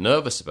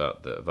nervous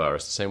about the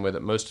virus the same way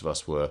that most of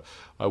us were.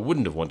 I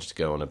wouldn't have wanted to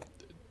go on a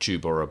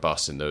tube or a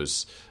bus in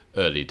those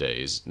early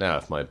days. Now,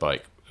 if my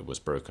bike was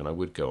broken, I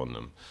would go on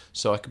them.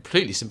 So I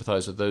completely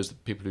sympathise with those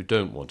people who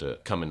don't want to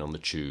come in on the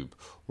tube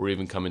or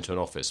even come into an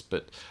office.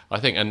 But I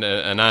think, and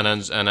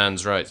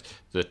Anand's right,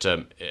 that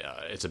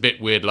it's a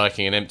bit weird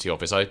liking an empty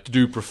office. I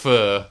do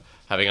prefer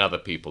having other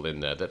people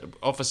in there. That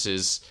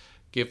offices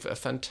give a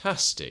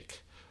fantastic,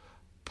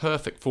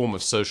 perfect form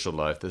of social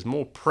life. There's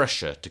more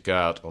pressure to go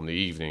out in the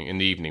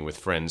evening with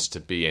friends,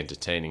 to be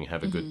entertaining,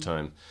 have a good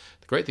time.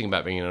 The great thing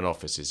about being in an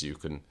office is you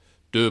can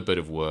do a bit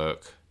of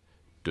work,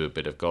 do a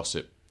bit of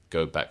gossip,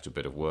 go back to a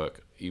bit of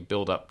work. You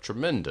build up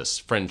tremendous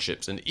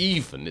friendships, and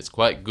even it's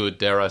quite good,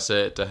 dare I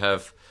say it, to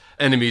have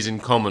enemies in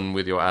common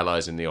with your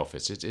allies in the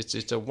office.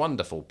 It's a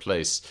wonderful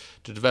place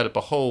to develop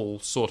a whole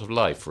sort of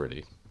life,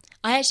 really.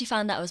 I actually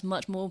found that I was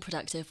much more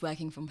productive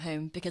working from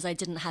home because I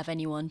didn't have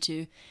anyone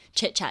to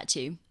chit-chat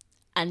to.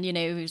 And,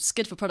 it was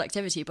good for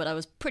productivity, but I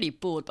was pretty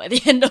bored by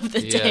the end of the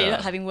day,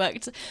 not having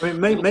worked.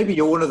 Maybe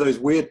you're one of those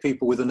weird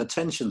people with an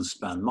attention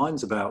span.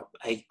 Mine's about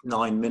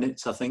 8-9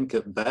 minutes, I think,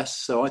 at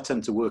best. So I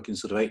tend to work in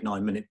sort of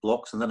 8-9 minute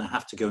blocks, and then I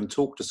have to go and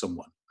talk to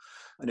someone.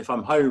 And if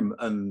I'm home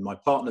and my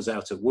partner's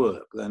out at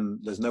work, then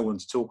there's no one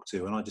to talk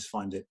to. And I just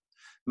find it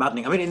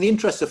maddening. I mean, in the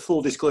interest of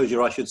full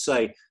disclosure, I should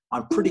say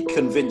I'm pretty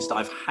convinced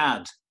I've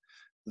had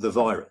the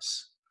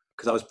virus,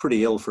 because I was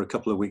pretty ill for a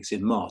couple of weeks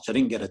in March. I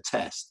didn't get a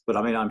test, but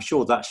I mean, I'm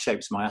sure that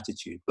shapes my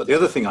attitude. But the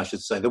other thing I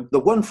should say, the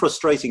one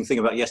frustrating thing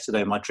about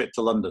yesterday, my trip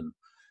to London,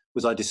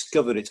 was I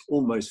discovered it's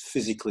almost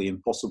physically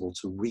impossible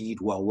to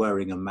read while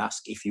wearing a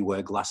mask if you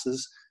wear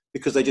glasses,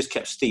 because they just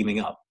kept steaming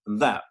up. And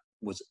that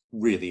was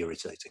really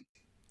irritating.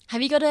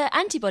 Have you got an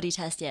antibody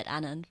test yet,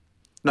 Anand?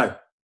 No.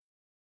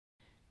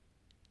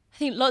 I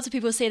think lots of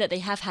people say that they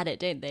have had it,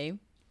 don't they?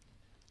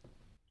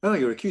 Oh,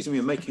 you're accusing me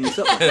of making this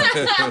up.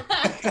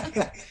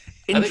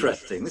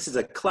 Interesting. This is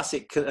a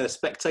classic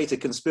Spectator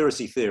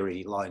conspiracy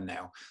theory line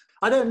now.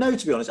 I don't know,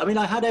 to be honest. I mean,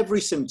 I had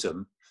every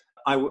symptom.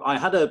 I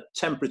had a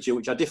temperature,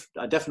 which I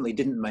definitely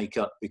didn't make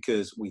up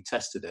because we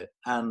tested it.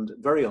 And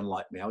very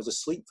unlike me, I was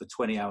asleep for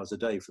 20 hours a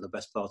day for the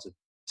best part of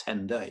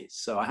 10 days.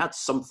 So I had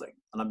something,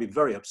 and I'd be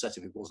very upset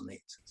if it wasn't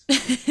it.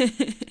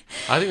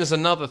 I think there's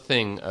another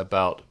thing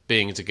about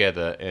being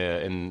together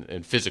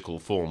in physical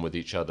form with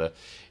each other,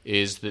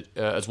 is that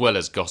as well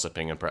as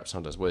gossiping and perhaps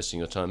sometimes wasting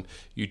your time,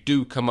 you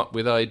do come up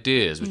with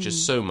ideas, which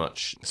is so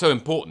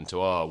important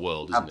to our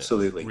world, isn't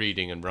Absolutely. it?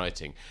 Reading and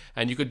writing.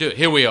 And you could do it.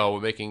 Here we are,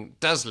 we're making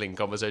dazzling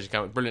conversation,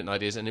 coming up with brilliant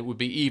ideas, and it would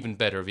be even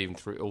better if even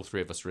all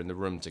three of us were in the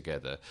room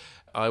together.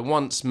 I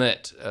once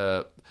met,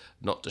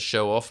 not to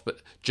show off,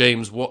 but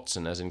James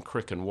Watson, as in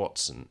Crick and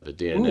Watson, the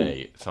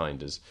DNA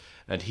finders,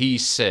 and he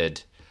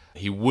said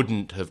he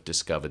wouldn't have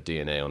discovered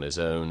DNA on his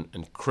own,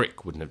 and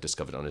Crick wouldn't have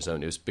discovered it on his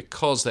own. It was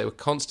because they were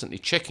constantly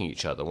checking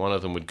each other. One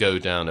of them would go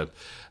down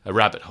a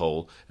rabbit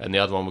hole, and the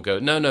other one would go,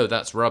 no,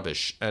 that's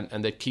rubbish,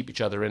 and they'd keep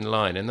each other in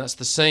line. And that's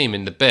the same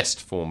in the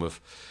best form of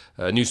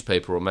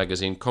newspaper or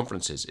magazine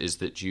conferences, is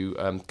that you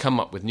come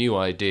up with new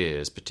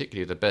ideas,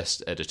 particularly the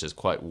best editors,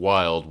 quite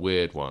wild,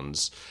 weird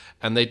ones,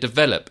 and they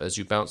develop as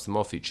you bounce them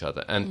off each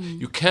other. And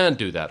you can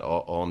do that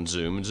on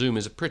Zoom, and Zoom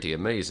is a pretty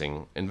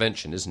amazing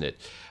invention, isn't it?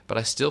 But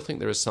I still think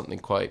there is something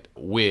quite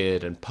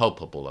weird and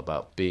palpable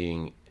about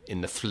being in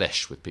the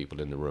flesh with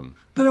people in the room.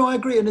 No, I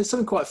agree. And there's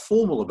something quite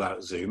formal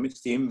about Zoom.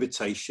 It's the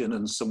invitation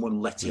and someone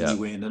letting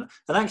you in. And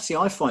actually,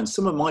 I find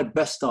some of my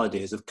best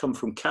ideas have come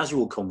from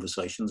casual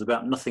conversations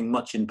about nothing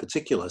much in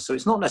particular. So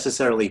it's not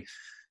necessarily,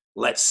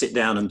 let's sit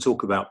down and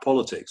talk about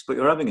politics, but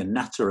you're having a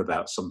natter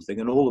about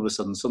something, and all of a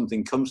sudden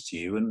something comes to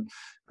you, and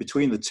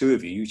between the two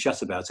of you, you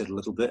chat about it a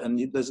little bit,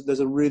 and there's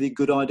a really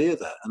good idea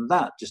there. And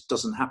that just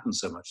doesn't happen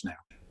so much now.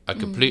 I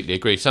completely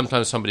agree.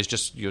 Sometimes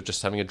you're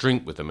just having a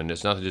drink with them and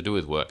it's nothing to do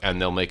with work, and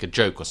they'll make a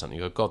joke or something.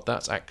 You go, God,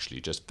 that's actually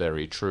just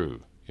very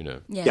true, you know.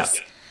 Yes.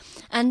 Yeah.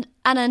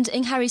 And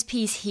in Harry's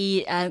piece,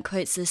 he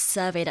quotes this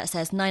survey that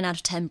says 9 out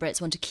of 10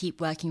 Brits want to keep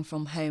working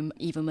from home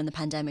even when the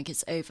pandemic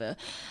is over.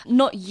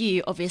 Not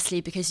you, obviously,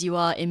 because you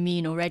are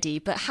immune already,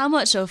 but how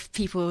much of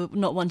people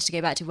not wanting to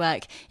go back to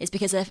work is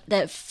because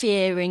they're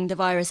fearing the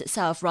virus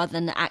itself rather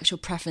than the actual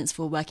preference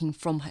for working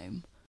from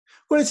home?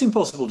 Well, it's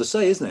impossible to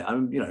say, isn't it? I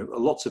mean,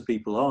 lots of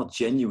people are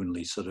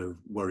genuinely sort of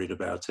worried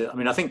about it. I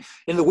mean, I think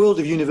in the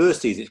world of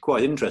universities, it's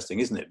quite interesting,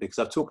 isn't it? Because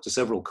I've talked to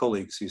several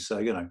colleagues who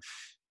say,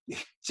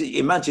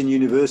 imagine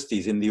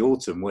universities in the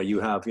autumn where you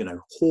have,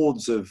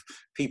 hordes of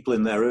people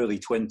in their early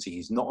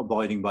 20s not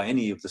abiding by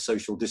any of the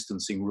social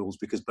distancing rules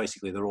because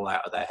basically they're all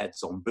out of their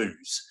heads on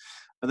booze.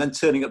 And then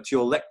turning up to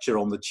your lecture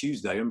on the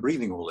Tuesday and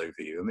breathing all over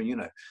you. I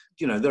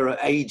mean, there are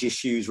age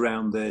issues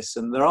around this,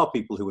 and there are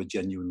people who are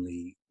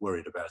genuinely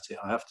worried about it,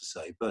 I have to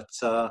say. But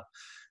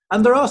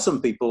and there are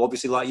some people,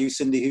 obviously, like you,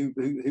 Cindy,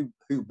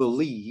 who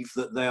believe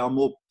that they are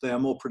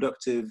more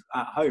productive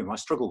at home. I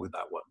struggle with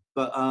that one,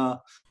 but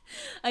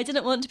I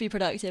didn't want to be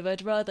productive.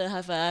 I'd rather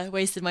have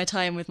wasted my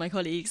time with my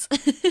colleagues.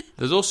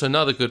 There's also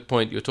another good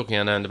point. You were talking,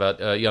 Anand,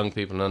 about young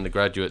people and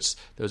undergraduates.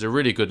 There was a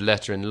really good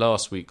letter in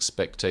last week's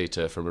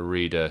Spectator from a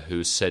reader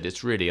who said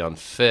it's really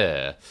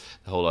unfair,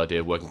 the whole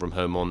idea of working from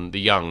home, on the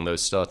young,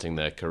 those starting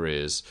their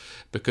careers,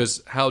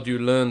 because how do you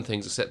learn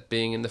things except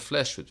being in the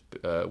flesh, with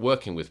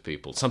working with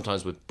people,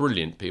 sometimes with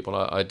brilliant people.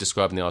 I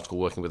described in the article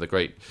working with a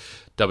great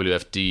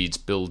W.F. Deeds,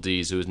 Bill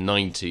Deeds, who was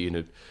 90 and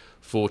had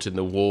fought in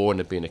the war and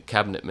had been a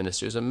cabinet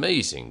minister. It was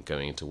amazing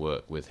going into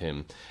work with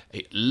him.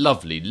 A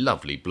lovely,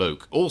 lovely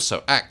bloke.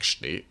 Also,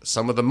 actually,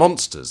 some of the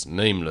monsters,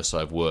 nameless,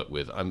 I've worked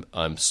with,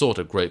 I'm sort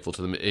of grateful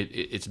to them.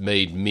 It's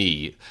made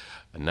me,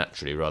 a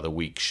naturally rather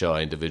weak,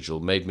 shy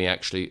individual, made me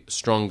actually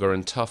stronger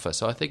and tougher.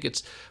 So I think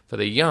it's for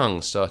the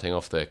young starting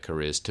off their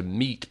careers to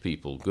meet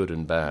people, good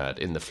and bad,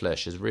 in the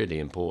flesh is really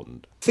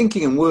important.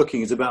 Thinking and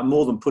working is about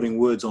more than putting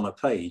words on a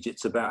page.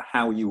 It's about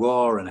how you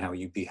are and how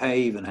you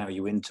behave and how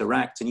you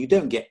interact. And you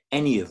don't get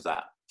any of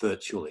that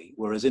virtually.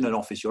 Whereas in an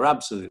office, you're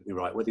absolutely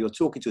right. Whether you're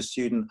talking to a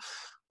student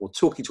or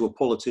talking to a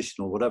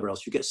politician or whatever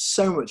else, you get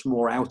so much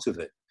more out of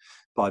it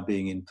by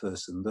being in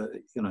person that,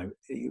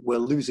 we're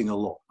losing a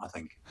lot, I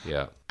think.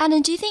 Yeah.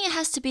 Anna, do you think it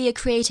has to be a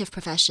creative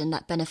profession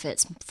that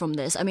benefits from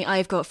this? I mean,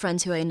 I've got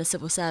friends who are in the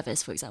civil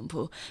service, for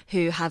example,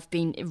 who have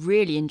been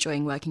really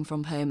enjoying working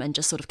from home and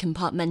just sort of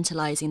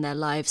compartmentalising their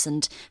lives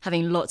and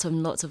having lots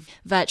and lots of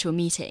virtual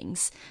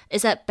meetings.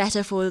 Is that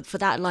better for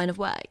that line of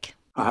work?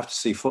 I have to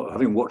see,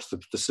 having watched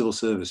the civil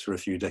service for a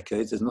few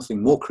decades, there's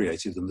nothing more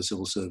creative than the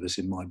civil service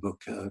in my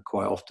book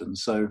quite often.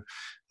 So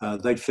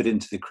they'd fit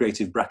into the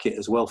creative bracket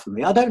as well for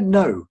me. I don't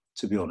know,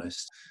 to be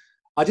honest.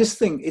 I just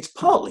think it's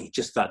partly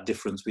just that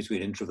difference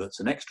between introverts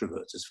and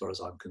extroverts, as far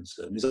as I'm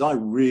concerned, is that I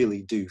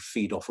really do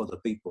feed off other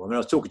people. I mean, I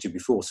was talking to you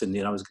before, Cindy,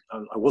 and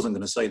I wasn't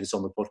going to say this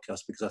on the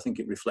podcast because I think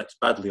it reflects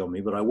badly on me,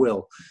 but I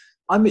will.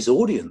 I miss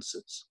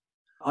audiences.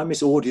 I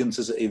miss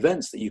audiences at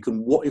events that you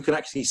can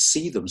actually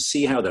see them,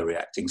 see how they're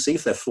reacting, see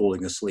if they're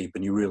falling asleep,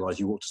 and you realise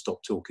you ought to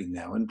stop talking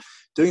now. And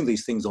doing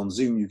these things on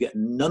Zoom, you get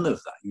none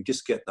of that. You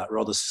just get that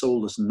rather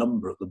soulless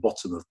number at the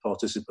bottom of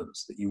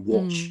participants that you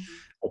watch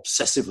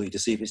obsessively to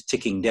see if it's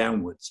ticking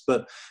downwards.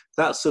 But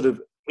that sort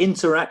of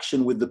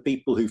interaction with the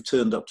people who've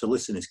turned up to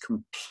listen is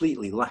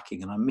completely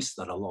lacking, and I miss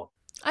that a lot.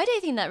 I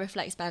don't think that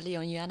reflects badly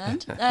on you,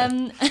 Anand.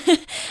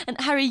 And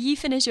Harry, you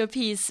finished your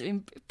piece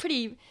in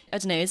pretty, I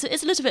don't know, it's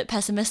a little bit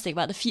pessimistic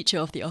about the future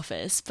of the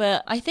office,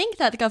 but I think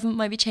that the government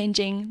might be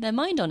changing their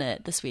mind on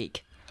it this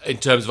week. In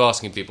terms of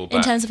asking people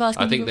back? I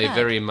think they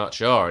very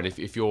much are. And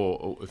if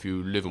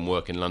you live and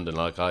work in London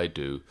like I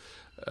do,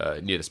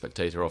 near the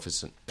Spectator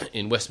office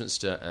in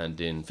Westminster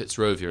and in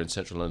Fitzrovia in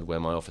central London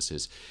where my office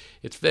is,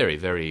 it's very,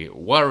 very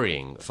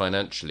worrying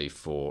financially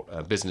for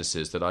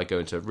businesses that I go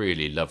into a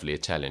really lovely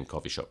Italian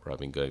coffee shop where I've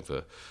been going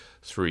for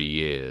 3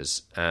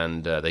 years,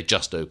 and they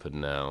just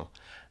opened now,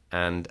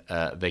 and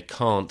they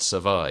can't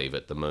survive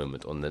at the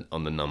moment on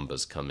the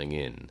numbers coming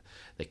in.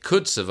 They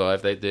could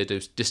survive, they do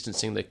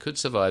distancing, they could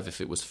survive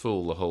if it was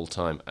full the whole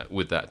time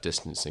with that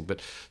distancing,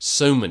 but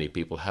so many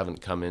people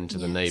haven't come into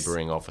the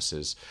neighbouring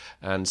offices,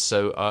 and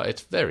so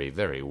it's very,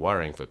 very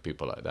worrying for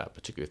people like that,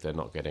 particularly if they're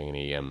not getting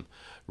any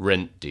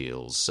rent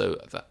deals. So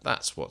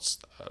that's what's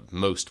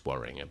most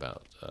worrying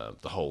about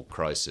the whole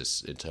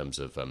crisis in terms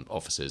of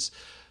offices.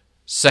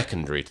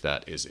 Secondary to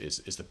that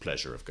is the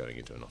pleasure of going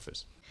into an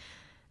office.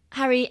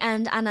 Harry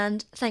and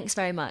Anand, thanks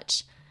very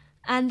much.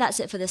 And that's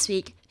it for this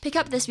week. Pick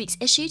up this week's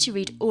issue to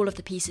read all of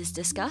the pieces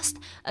discussed,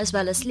 as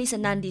well as Lisa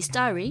Nandy's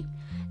diary,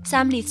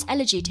 Sam Leith's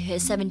elegy to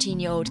his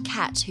 17-year-old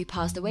cat who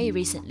passed away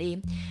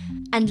recently,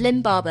 and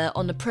Lynn Barber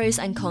on the pros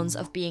and cons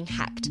of being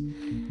hacked.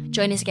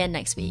 Join us again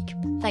next week.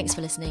 Thanks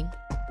for listening.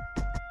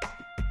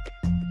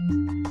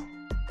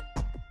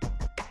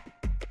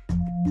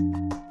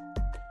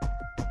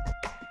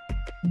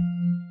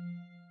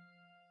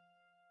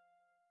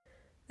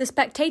 The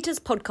Spectator's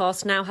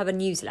podcasts now have a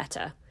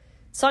newsletter.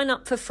 Sign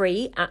up for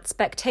free at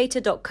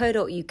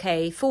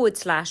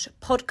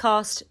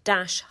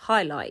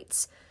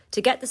spectator.co.uk/podcast-highlights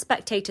to get the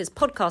Spectator's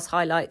podcast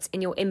highlights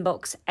in your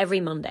inbox every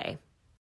Monday.